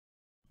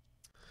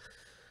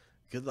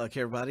Good luck,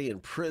 everybody, in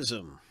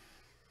Prizm.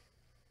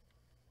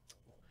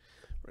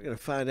 We're going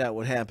to find out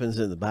what happens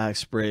in the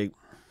box break.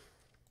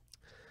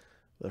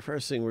 The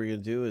first thing we're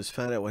going to do is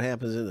find out what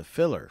happens in the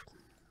filler.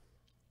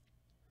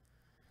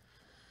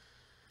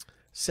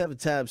 7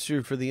 times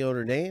through for the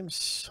owner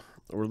names.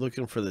 We're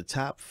looking for the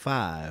top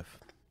 5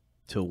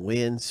 to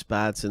win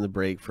spots in the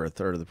break for a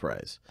third of the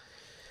price.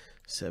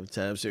 7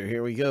 times through.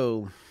 Here we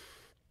go.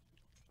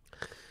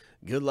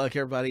 Good luck,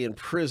 everybody, in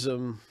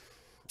Prizm.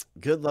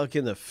 Good luck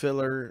in the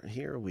filler.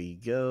 Here we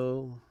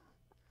go.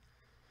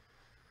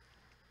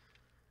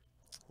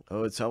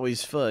 Oh, it's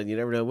always fun. You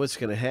never know what's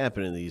going to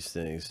happen in these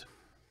things.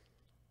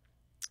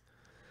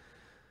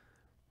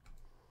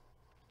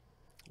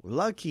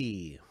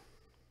 Lucky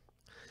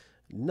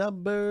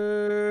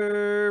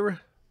number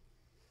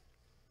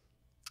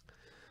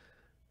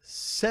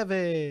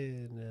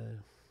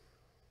 7.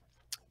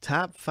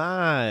 Top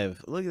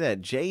 5. Look at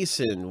that.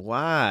 Jason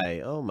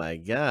Y. Oh, my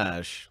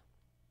gosh.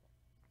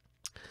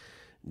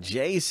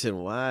 Jason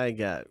Y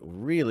got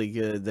really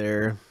good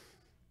there.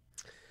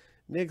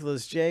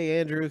 Nicholas J.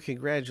 Andrew,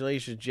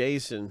 congratulations,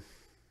 Jason.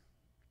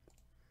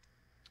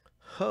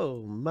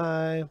 Oh,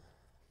 my.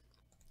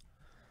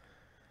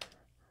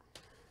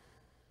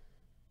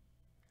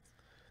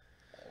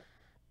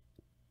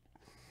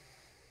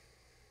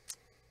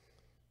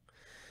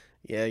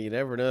 Yeah, you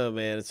never know,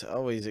 man. It's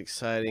always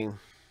exciting.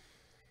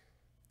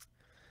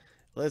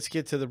 Let's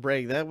get to the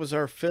break. That was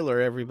our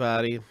filler,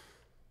 everybody.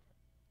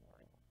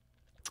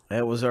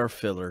 That was our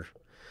filler.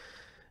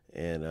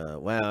 And,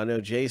 wow, I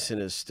know Jason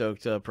is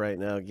stoked up right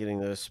now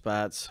getting those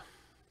spots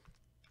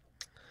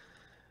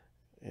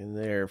in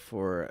there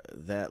for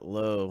that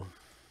low.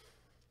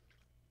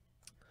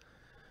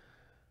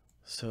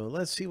 So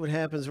let's see what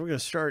happens. We're going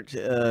to start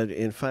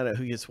and find out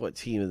who gets what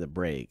team in the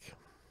break.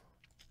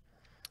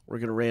 We're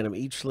going to random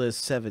each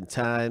list 7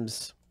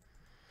 times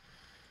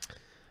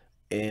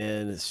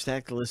and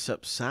stack the lists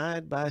up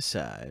side by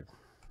side.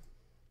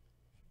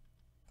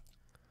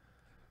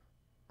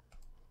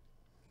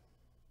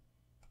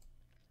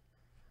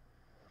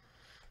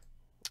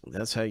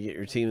 That's how you get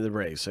your team in the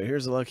break. So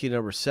here's the lucky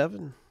number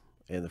 7.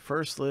 And the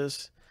first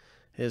list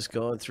has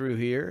gone through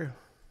here.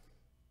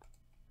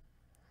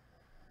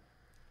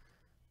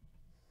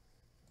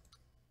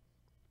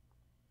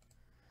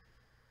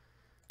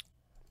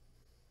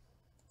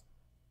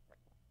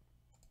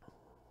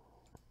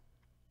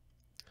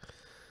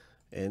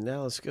 And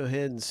now let's go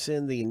ahead and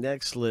send the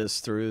next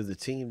list through the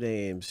team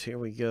names. Here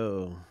we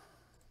go.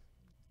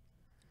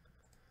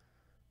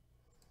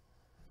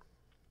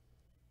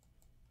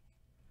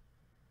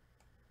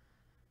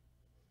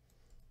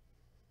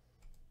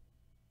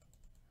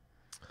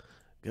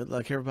 Good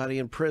luck, everybody,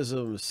 in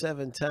Prizm.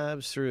 7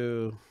 times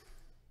through.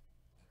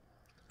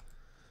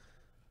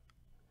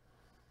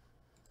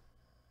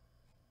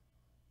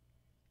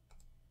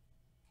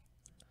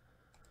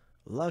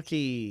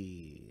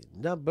 Lucky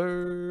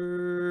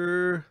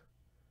number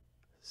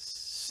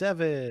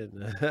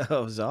 7. I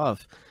was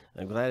off.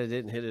 I'm glad I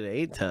didn't hit it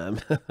 8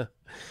 times.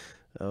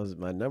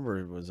 My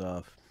number was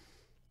off.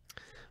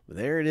 But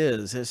there it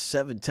is. That's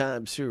 7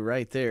 times through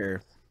right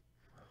there.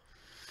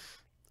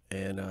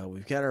 And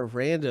we've got our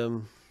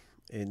random,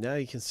 and now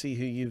you can see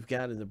who you've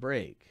got in the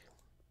break.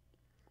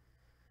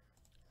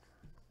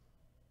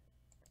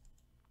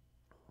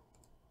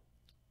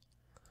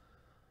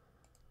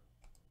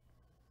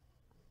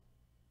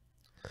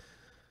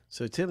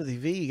 So Timothy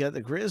V, you got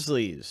the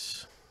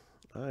Grizzlies.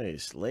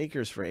 Nice.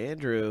 Lakers for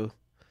Andrew.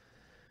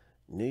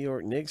 New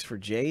York Knicks for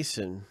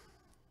Jason.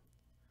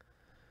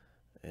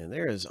 And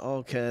there is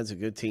all kinds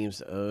of good teams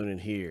to own in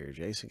here.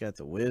 Jason got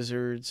the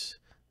Wizards,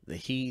 the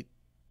Heat.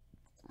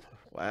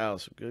 Wow,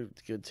 some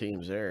good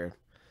teams there.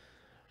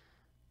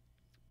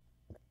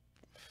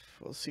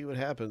 We'll see what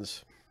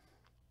happens.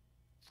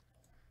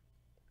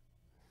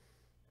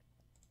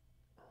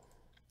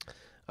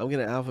 I'm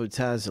going to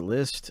alphabetize the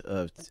list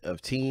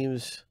of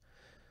teams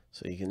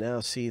so you can now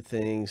see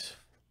things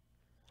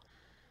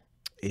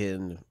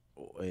in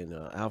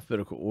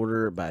alphabetical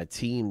order by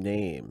team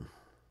name.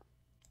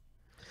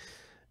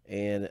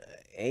 And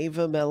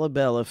Ava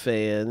Melabella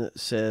fan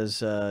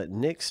says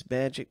Knicks,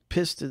 Magic,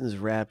 Pistons,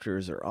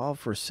 Raptors are all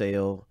for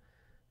sale,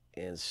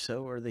 and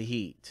so are the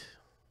Heat.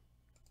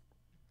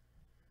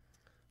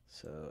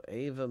 So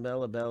Ava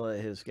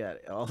Melabella has got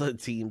all the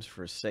teams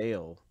for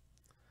sale.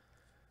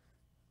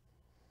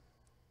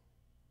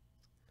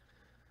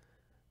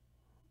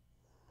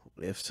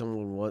 If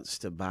someone wants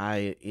to buy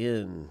it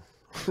in.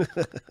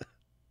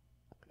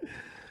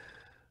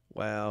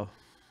 Wow.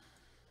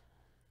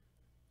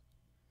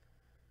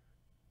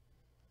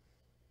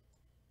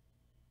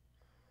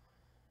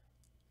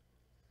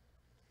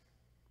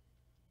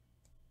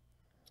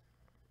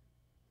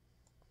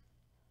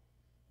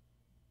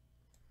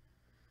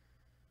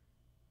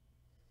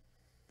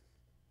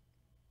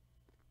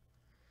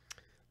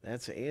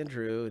 That's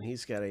Andrew, and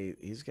he's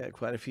got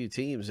quite a few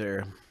teams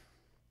there.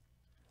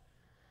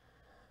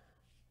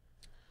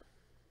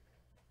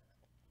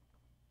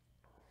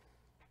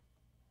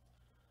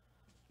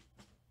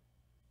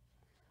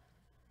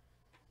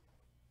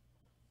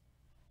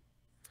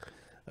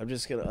 I'm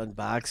just going to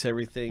unbox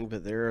everything,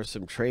 but there are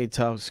some trade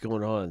talks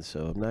going on,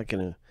 so I'm not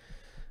going to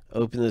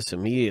open this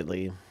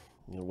immediately. I'm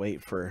going to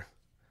wait for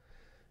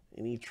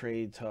any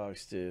trade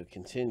talks to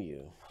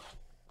continue.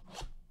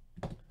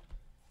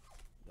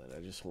 But I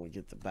just want to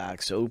get the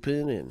box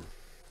open and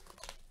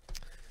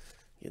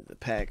get the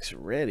packs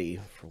ready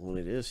for when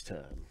it is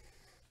time.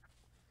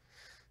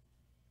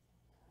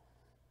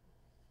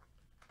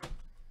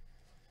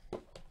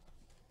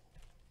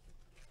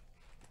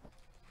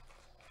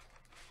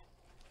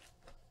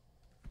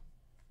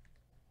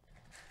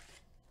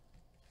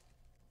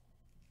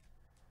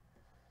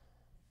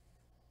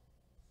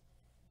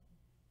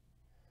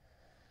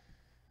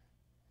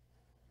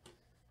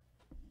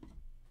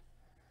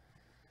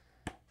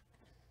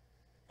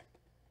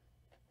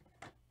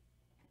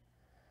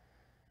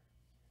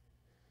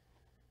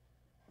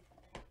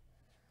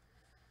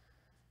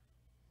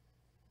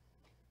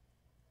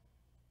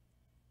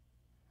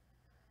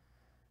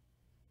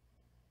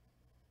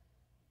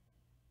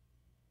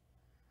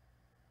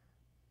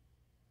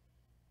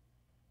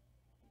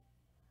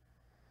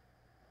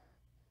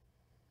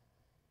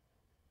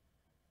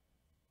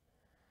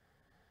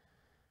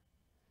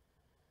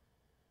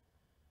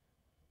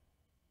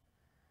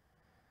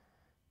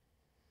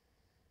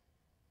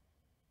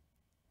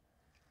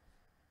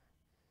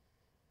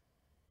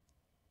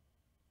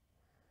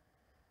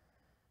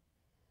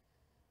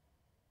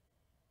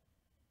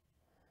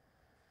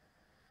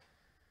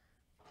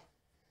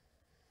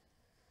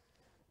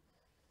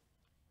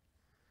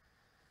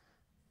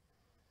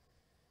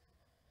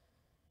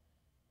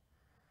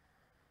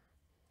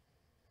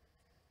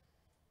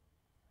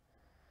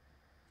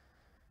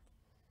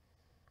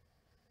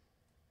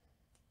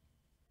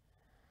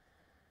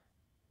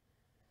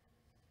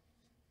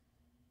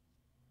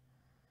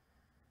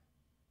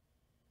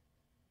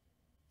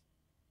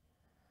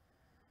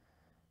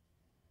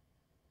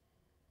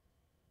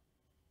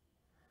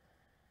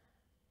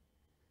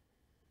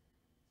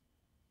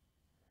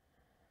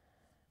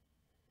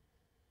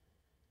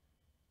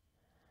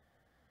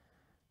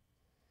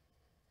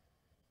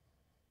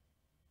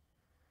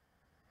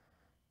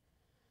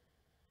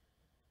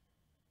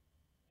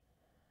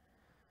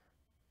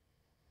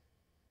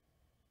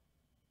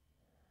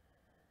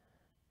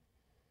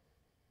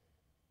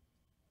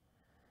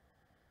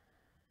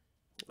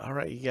 All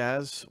right, you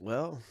guys.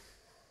 Well,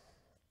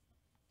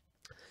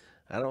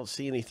 I don't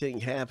see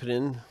anything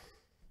happening.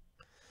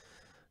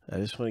 I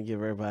just want to give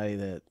everybody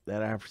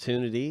that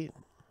opportunity.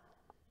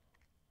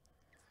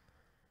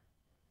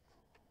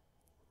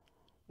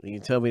 You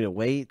can tell me to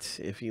wait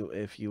if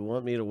you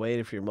want me to wait.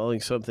 If you're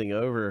mulling something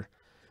over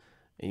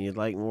and you'd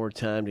like more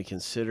time to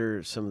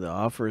consider some of the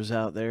offers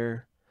out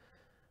there,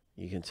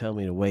 you can tell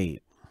me to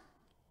wait.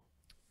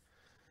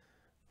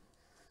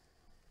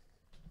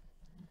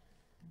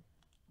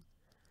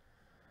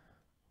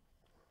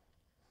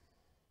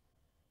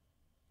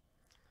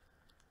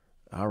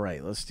 All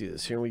right, let's do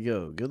this. Here we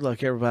go. Good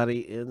luck, everybody,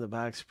 in the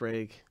box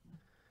break.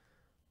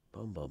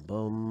 Boom, boom,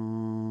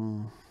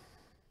 boom.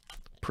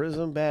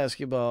 Prizm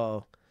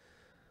basketball.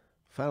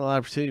 Final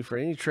opportunity for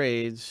any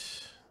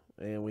trades.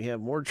 And we have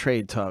more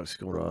trade talks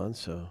going on,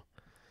 so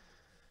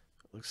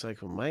looks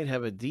like we might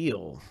have a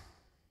deal.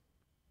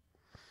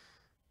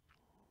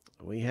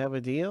 We have a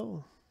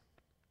deal.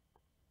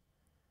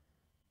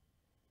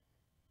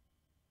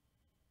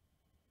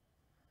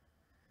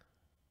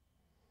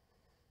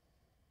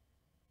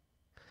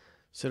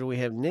 So do we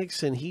have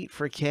Knicks and Heat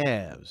for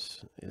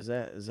Cavs? Is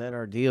that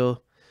our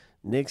deal?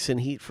 Knicks and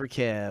Heat for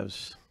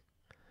Cavs.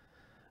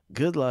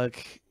 Good luck.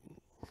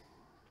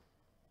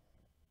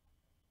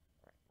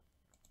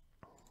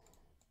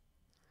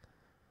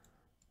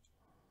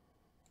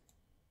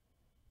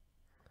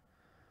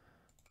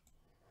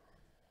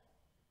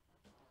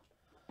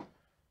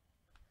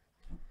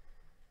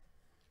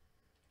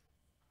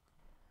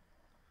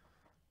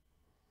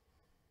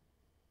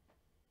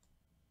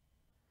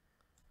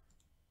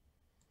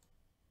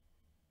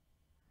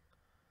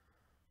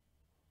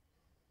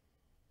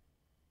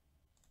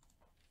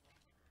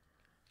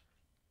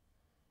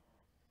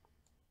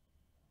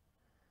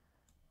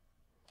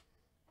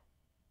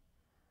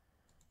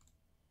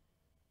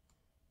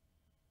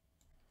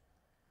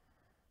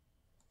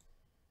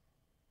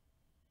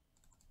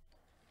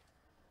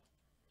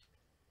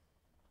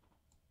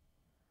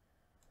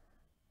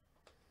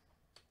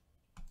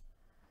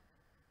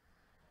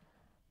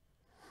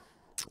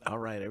 All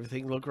right,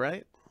 everything look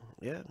right?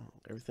 Yeah,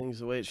 everything's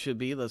the way it should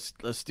be. Let's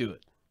do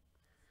it.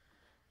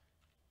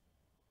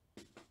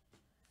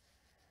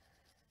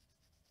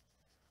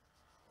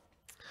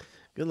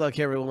 Good luck,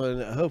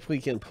 everyone. I hope we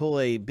can pull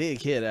a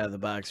big hit out of the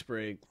box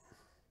break.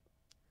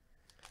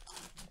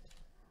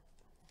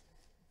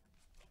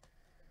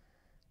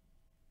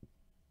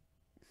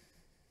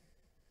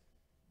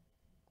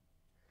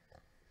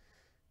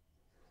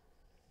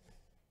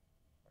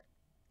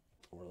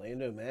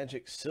 Orlando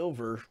Magic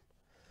Silver.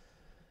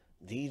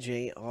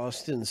 DJ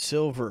Austin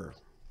Silver.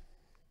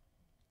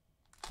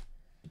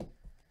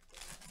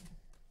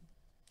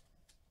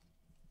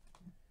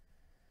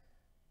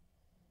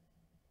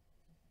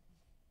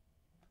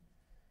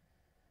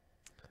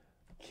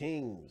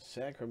 Kings,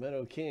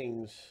 Sacramento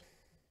Kings.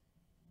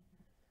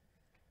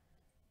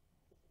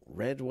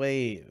 Red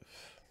Wave.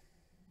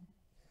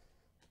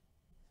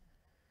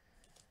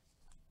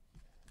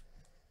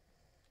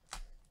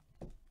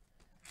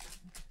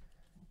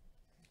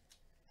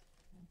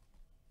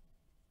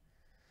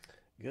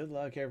 Good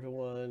luck,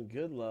 everyone.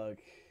 Good luck.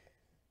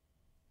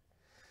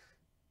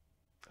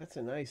 That's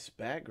a nice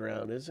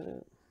background, isn't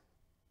it?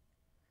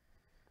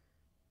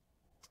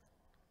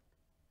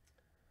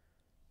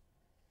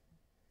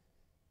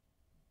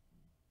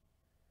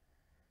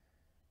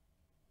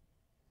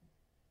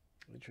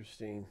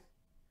 Interesting.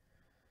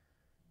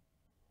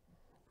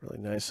 Really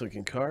nice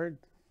looking card.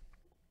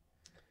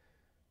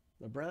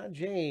 LeBron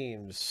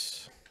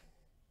James.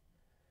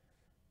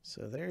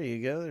 So there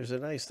you go. There's a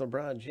nice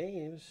LeBron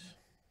James.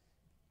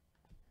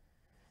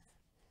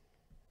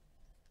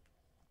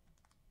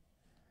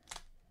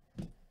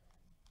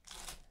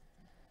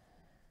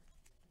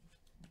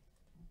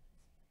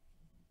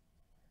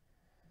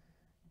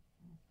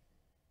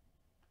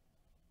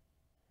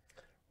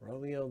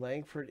 Romeo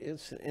Langford,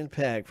 instant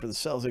impact for the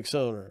Celtics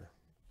owner.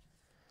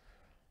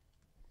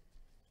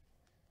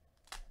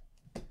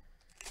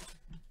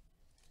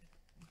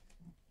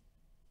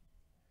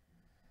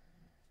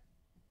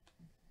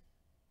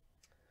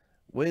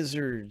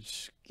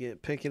 Wizards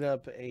picking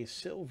up a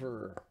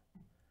silver.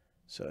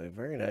 So a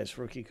very nice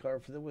rookie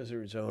card for the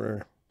Wizards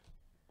owner.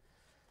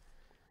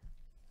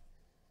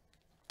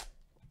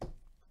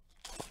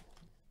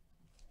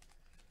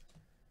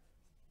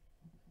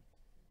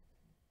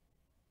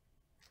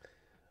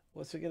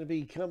 What's it going to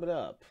be coming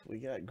up? We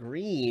got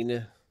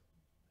green.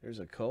 There's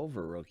a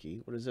Culver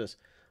rookie. What is this?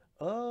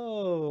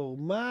 Oh,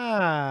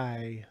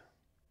 my.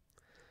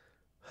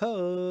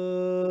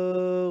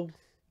 Ho.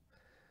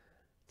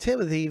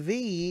 Timothy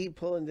V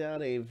pulling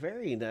down a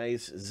very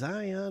nice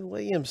Zion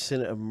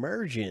Williamson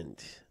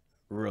emergent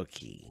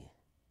rookie.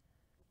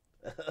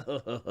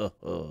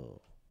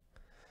 Oh.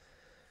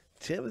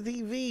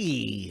 Timothy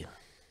V.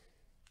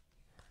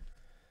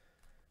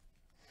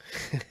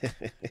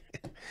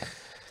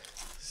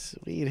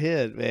 Sweet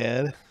hit,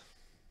 man.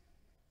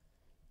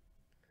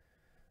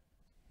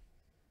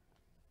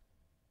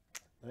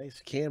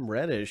 Nice Cam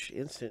Reddish,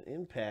 instant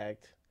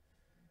impact.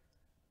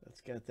 That's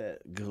got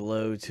that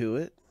glow to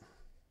it.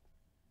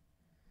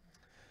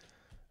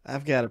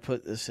 I've got to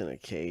put this in a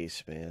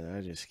case, man.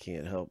 I just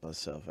can't help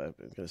myself. I'm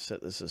going to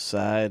set this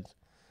aside,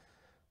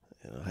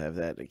 and I'll have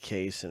that in a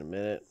case in a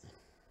minute.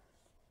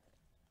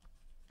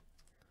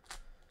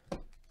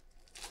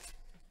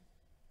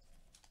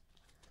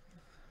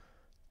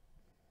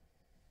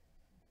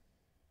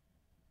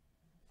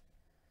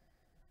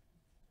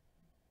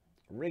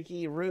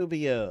 Ricky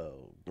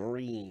Rubio,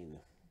 green.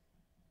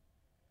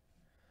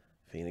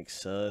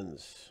 Phoenix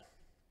Suns.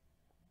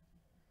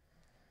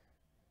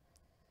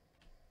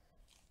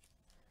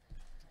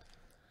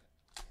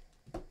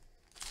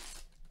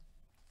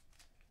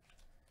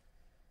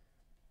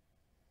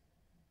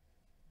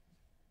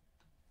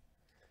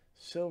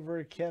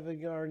 Silver,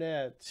 Kevin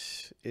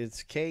Garnett.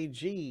 It's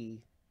KG.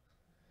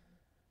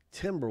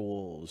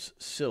 Timberwolves,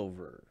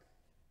 silver.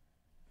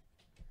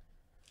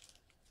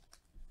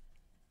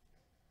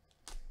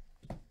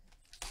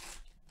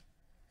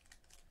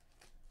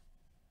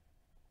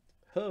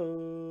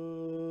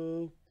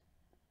 Ho.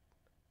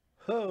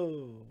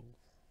 Ho.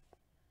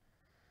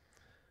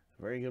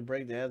 Very good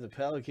break to have the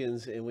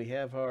Pelicans, and we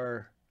have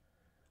our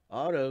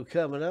auto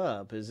coming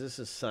up. Is this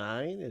a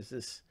sign? Is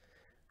this...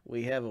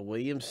 We have a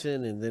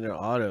Williamson and then an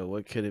auto.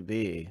 What could it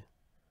be?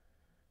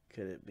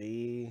 Could it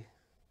be?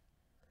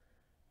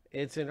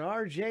 It's an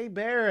R.J.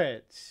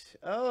 Barrett.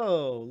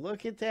 Oh,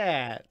 look at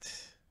that.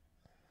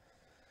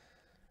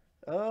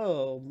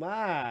 Oh,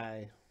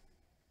 my.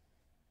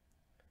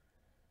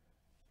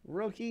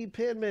 Rookie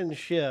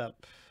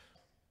penmanship.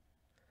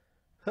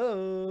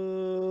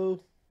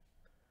 Oh.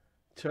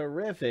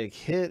 Terrific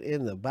hit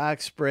in the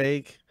box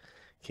break.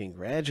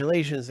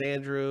 Congratulations,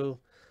 Andrew.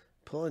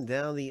 Pulling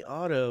down the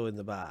auto in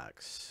the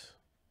box.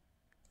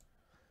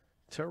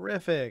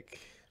 Terrific.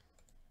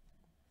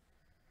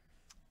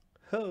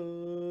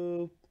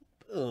 Ho.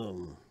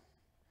 Boom.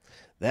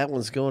 That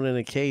one's going in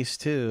a case,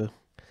 too.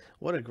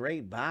 What a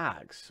great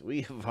box.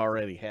 We have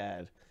already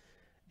had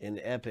an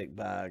epic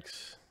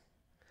box.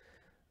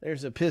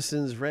 There's a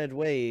Pistons Red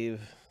Wave.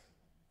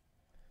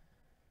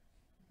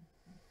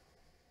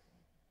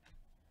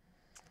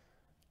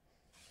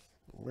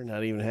 We're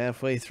not even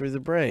halfway through the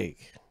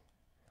break.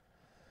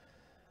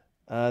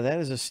 That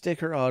is a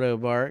sticker auto,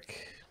 Mark.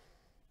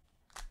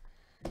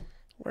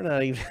 We're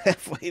not even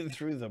halfway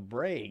through the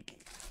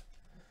break.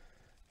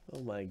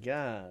 Oh my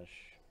gosh.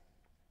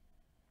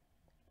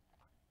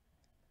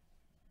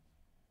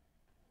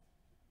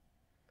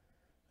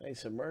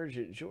 Nice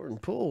emergent Jordan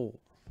Poole.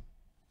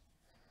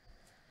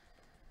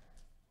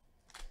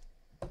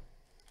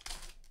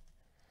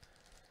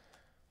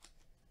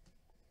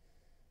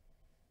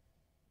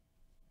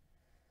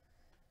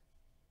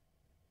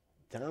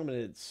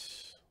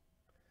 Dominance.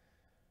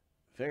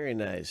 Very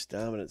nice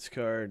dominance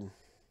card.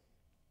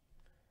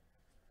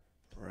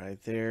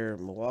 Right there,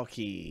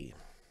 Milwaukee.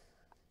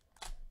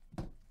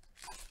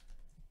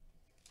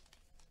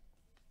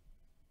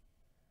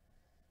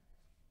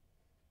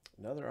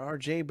 Another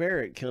R.J.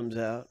 Barrett comes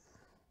out.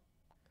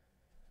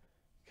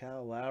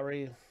 Kyle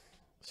Lowry,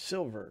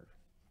 silver.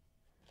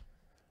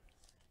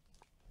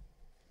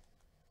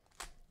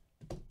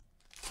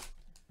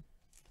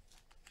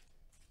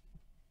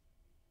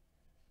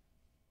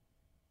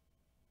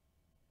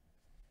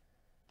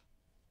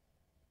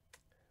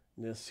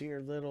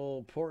 Nasir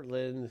Little,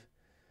 Portland.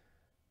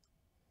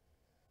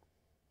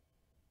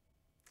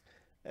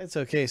 That's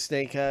okay,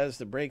 Snake Eyes.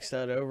 The break's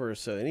not over,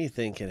 so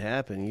anything can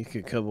happen. You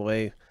could come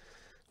away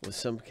with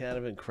some kind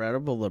of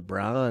incredible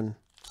LeBron.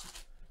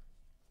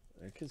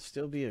 There could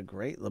still be a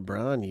great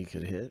LeBron you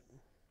could hit.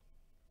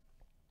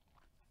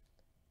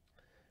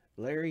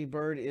 Larry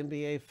Bird,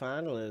 NBA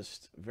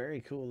finalist. Very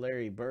cool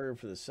Larry Bird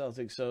for the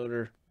Celtics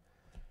owner.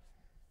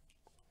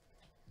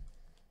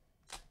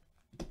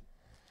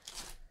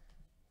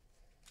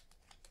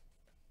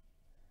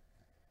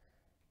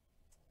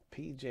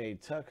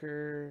 PJ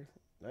Tucker.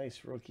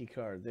 Nice rookie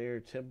card there.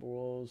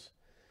 Timberwolves.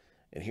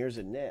 And here's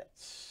a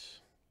Nets.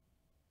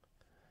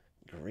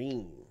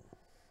 Green.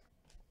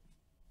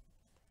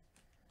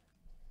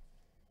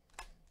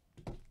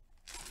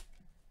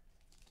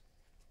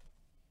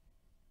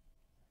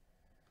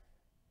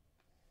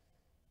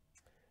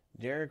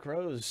 Derrick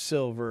Rose,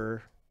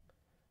 silver.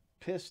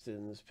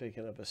 Pistons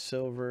picking up a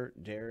silver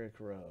Derrick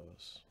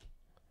Rose.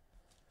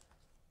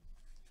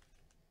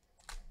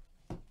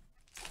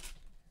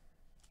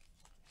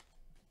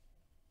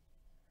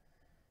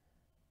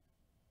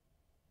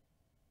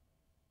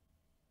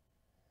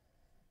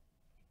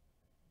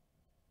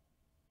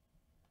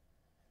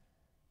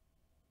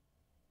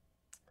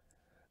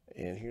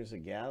 And here's a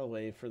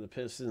Galloway for the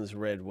Pistons,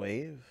 red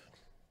wave.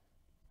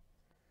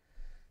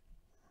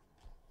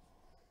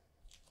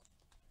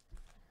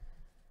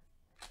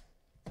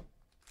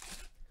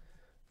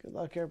 Good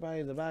luck,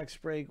 everybody, in the box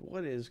break.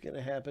 What is going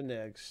to happen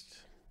next?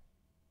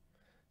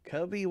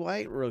 Kobe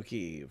White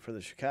rookie for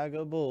the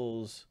Chicago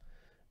Bulls,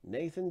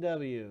 Nathan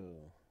W.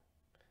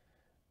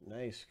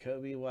 Nice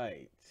Kobe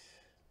White.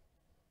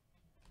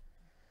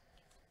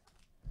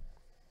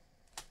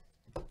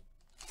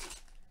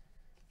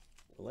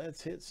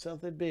 Let's hit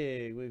something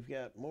big. We've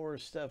got more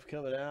stuff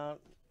coming out.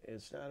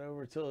 It's not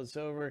over till it's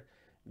over.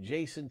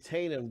 Jason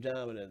Tatum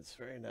dominance.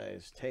 Very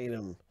nice.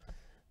 Tatum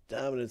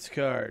dominance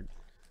card.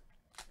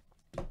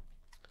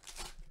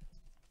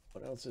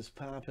 What else is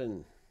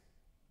popping?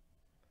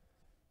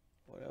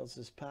 What else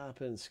is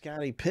popping?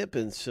 Scottie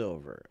Pippen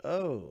silver.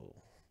 Oh.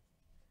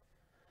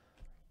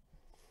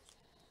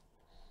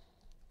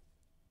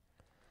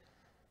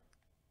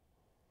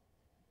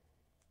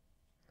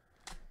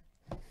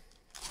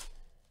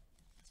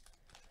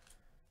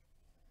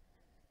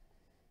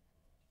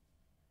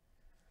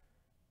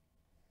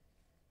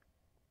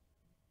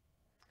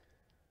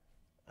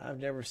 I've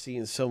never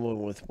seen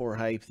someone with more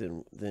hype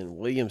than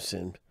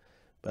Williamson,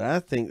 but I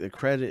think the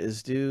credit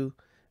is due,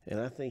 and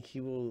I think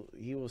he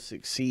will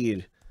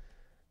succeed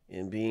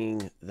in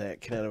being that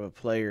kind of a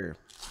player.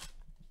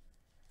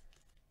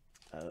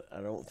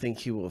 I don't think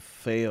he will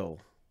fail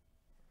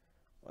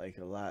like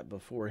a lot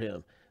before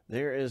him.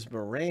 There is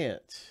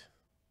Morant.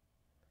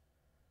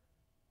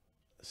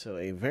 So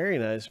a very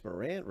nice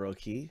Morant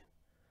rookie,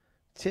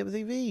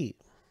 Timothy V.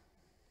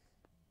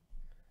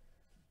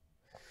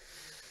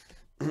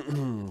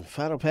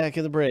 Final pack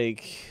of the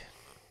break.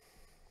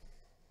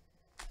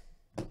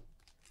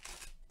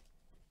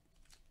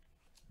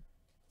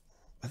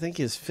 I think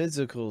his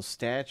physical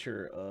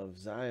stature of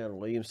Zion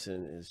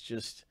Williamson is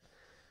just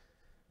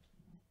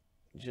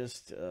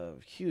a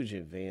huge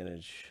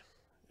advantage.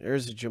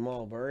 There's a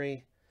Jamal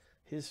Murray.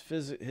 His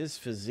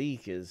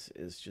physique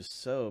is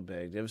just so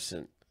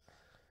magnificent.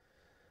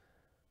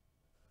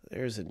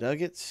 There's a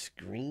Nuggets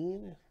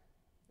green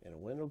and a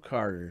Wendell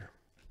Carter.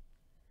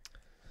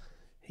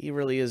 He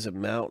really is a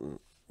mountain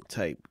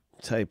type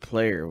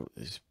player.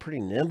 He's pretty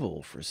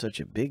nimble for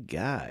such a big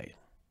guy.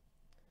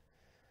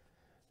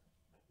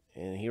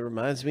 And he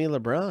reminds me of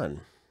LeBron.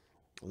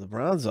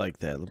 LeBron's like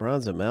that.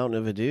 LeBron's a mountain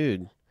of a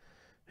dude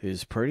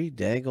who's pretty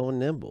daggone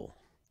nimble.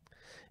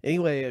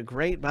 Anyway, a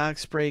great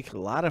box break, a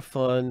lot of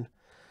fun.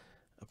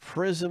 A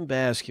Prizm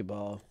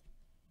basketball.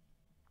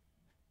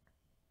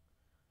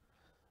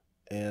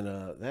 And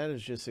that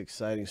is just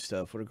exciting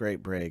stuff. What a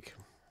great break.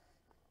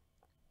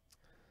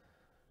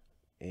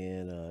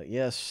 And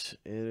yes,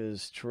 it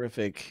is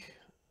terrific.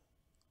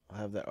 I'll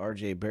have that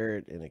R.J.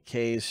 Barrett in a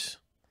case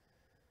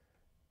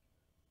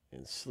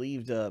and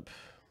sleeved up.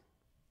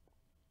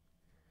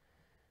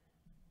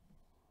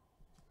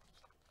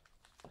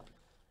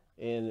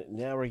 And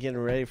now we're getting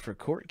ready for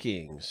Court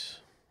Kings,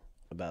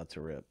 about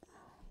to rip.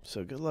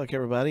 So good luck,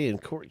 everybody. And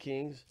Court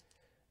Kings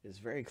is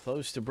very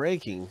close to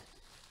breaking.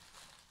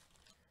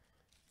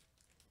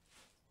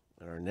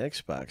 Our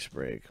next box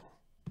break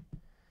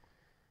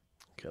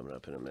coming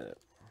up in a minute.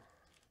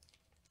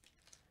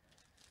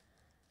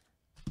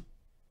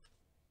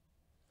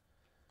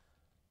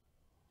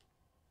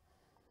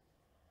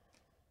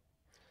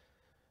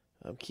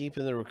 I'm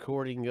keeping the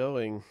recording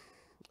going.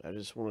 I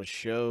just want to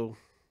show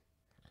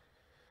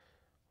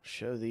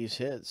these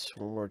hits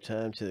one more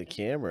time to the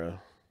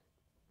camera.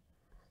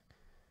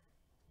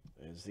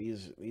 as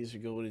these are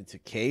going into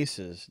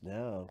cases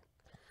now.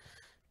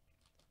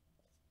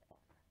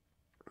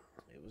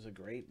 It was a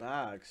great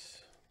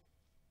box.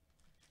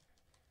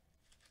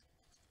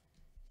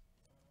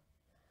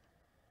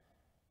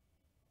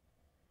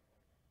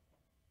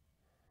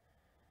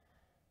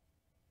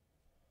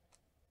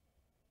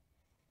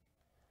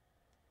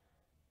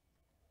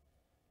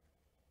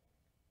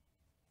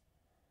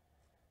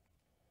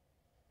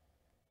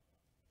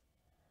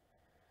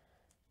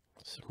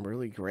 Some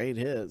really great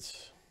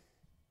hits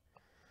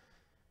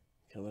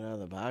coming out of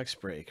the box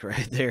break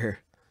right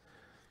there.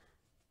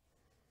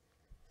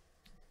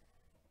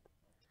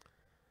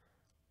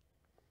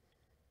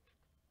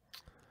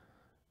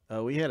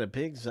 We had a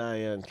big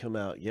Zion come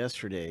out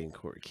yesterday in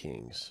Court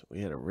Kings.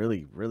 We had a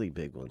really, really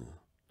big one.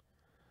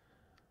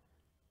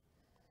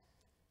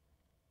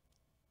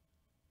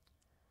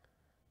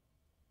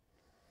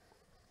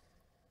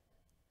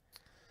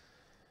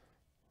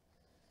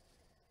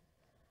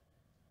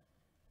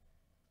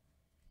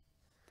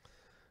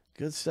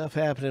 Good stuff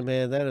happening,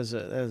 man. That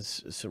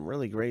is some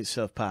really great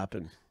stuff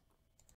popping.